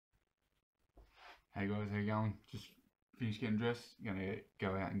Hey guys, how you going? Just finished getting dressed. Gonna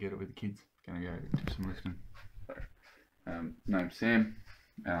go out and get it with the kids. Gonna go do some lifting. So, name's Sam.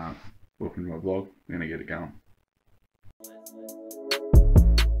 Welcome to my vlog. I'm gonna get it going.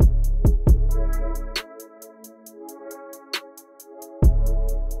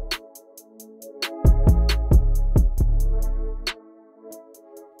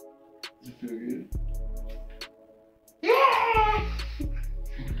 Does it feel good?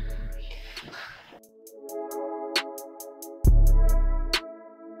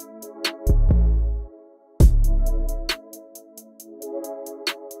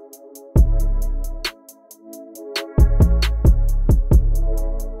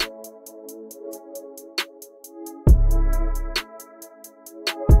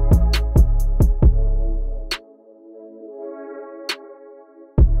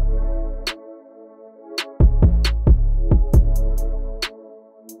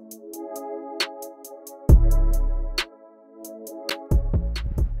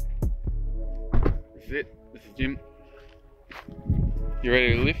 This is it. This is Jim. You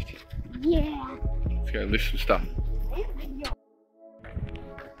ready to lift? Yeah. Let's go lift some stuff.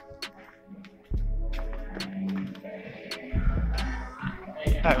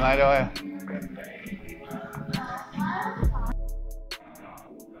 Hey mate, how are you?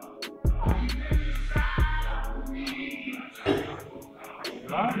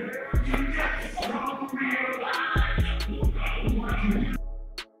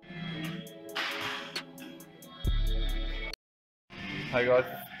 Hey guys,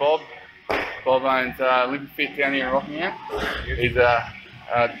 this is Bob. Bob owns Olympic Fit down here in Rockingham. He's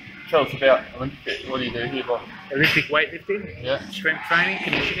tell us about Olympic Fit. What do you do here, Bob? Olympic weightlifting, Yeah. strength training,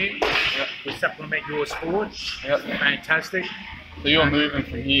 conditioning. Yeah. We supplement your sport. Yeah. Fantastic. So you're moving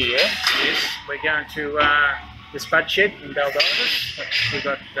from here, yeah? Yes, we're going to the Spud Shed in Baldivis. We've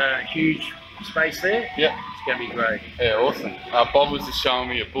got huge space there. Yeah. It's going to be great. Yeah, awesome. Bob was just showing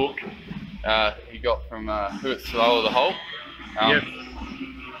me a book he got from Hurt Slower the Whole. Yep.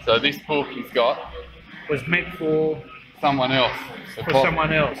 So this book he's got Was meant for someone else. So Bob,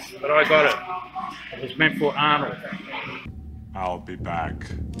 someone else, but I got it. It was meant for Arnold. I'll be back.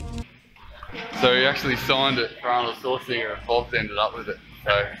 So he actually signed it for Arnold Schwarzenegger and Bob's ended up with it.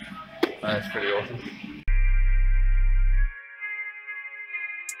 So that's pretty awesome.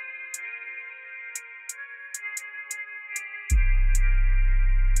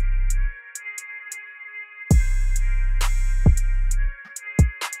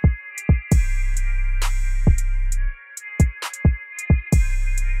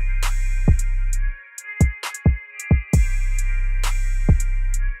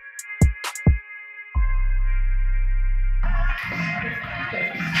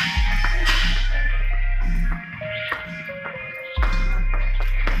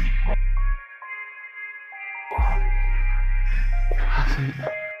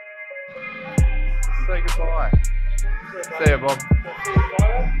 Say goodbye. See ya, Bob.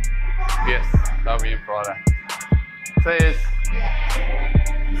 Yes, that'll be in Friday. See yous.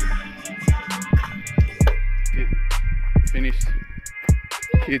 Finished.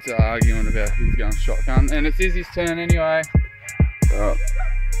 Kids are arguing about who's going shotgun, and it's Izzy's turn anyway. So,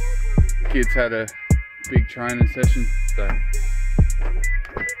 kids had a big training session, so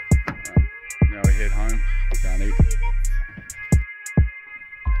now we head home. Go and eat.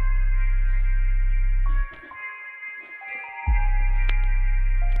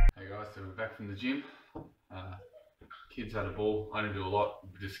 Hey guys, so we're back from the gym. Kids had a ball. I didn't do a lot,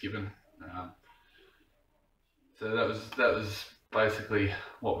 just skipping. So that was basically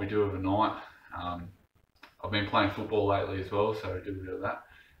what we do overnight. I've been playing football lately as well, so I do a bit of that.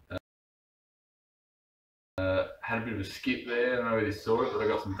 Had a bit of a skip there. I don't know whether you saw it, but I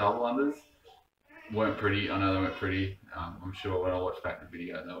got some double unders. Weren't pretty. I know they weren't pretty. I'm sure when I watch back the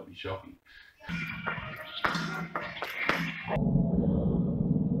video, that would be shocking.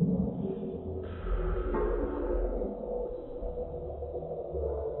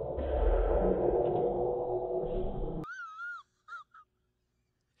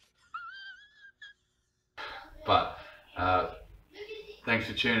 But thanks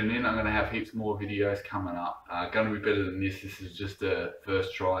for tuning in. I'm going to have heaps more videos coming up. Going to be better than this. This is just a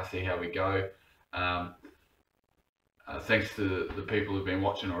first try, see how we go. Thanks to the people who've been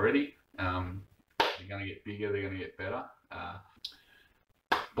watching already. They're going to get bigger, they're going to get better.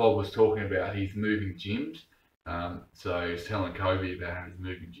 Bob was talking about he's moving gyms. So he's telling Kobe about how he's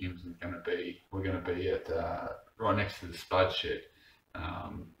moving gyms, and we're going to be at right next to the Spud Shed.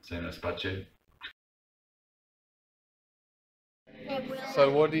 So you know, Spud Shed.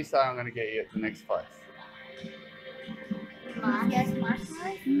 So what do you say I'm going to get you at the next place? Marshmallows?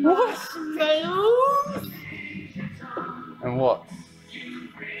 What? And what?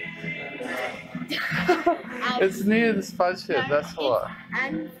 It's near the spud shed, that's what.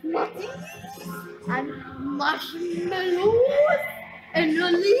 And smoothies, and marshmallows, and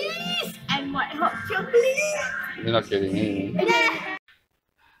lollies, and white hot chocolate. You're not getting anything. Yeah.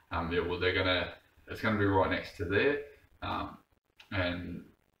 Yeah, well, it's gonna be right next to there, and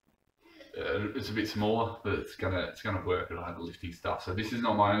it's a bit smaller, but it's gonna work. It'll have the lifting stuff. So this is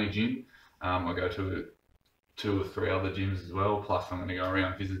not my only gym. I go to 2 or 3 other gyms as well. Plus, I'm gonna go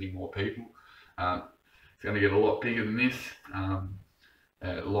around visiting more people. It's gonna get a lot bigger than this.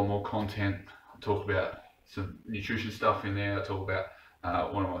 A lot more content. I'll talk about some nutrition stuff in there. I talk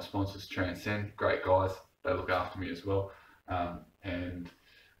about one of my sponsors, Transcend. Great guys. They look after me as well. And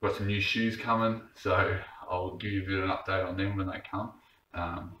got some new shoes coming, so I'll give you a bit of an update on them when they come.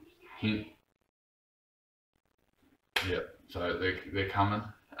 Hint. Yep, so they're coming.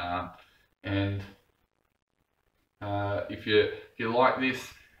 And if you like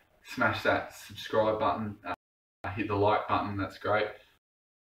this, smash that subscribe button. Hit the like button. That's great.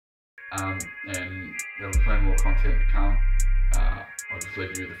 And there'll be plenty more content to come. I'll just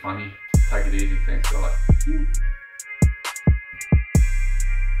leave you with a funny. Take it easy. Thanks, guys.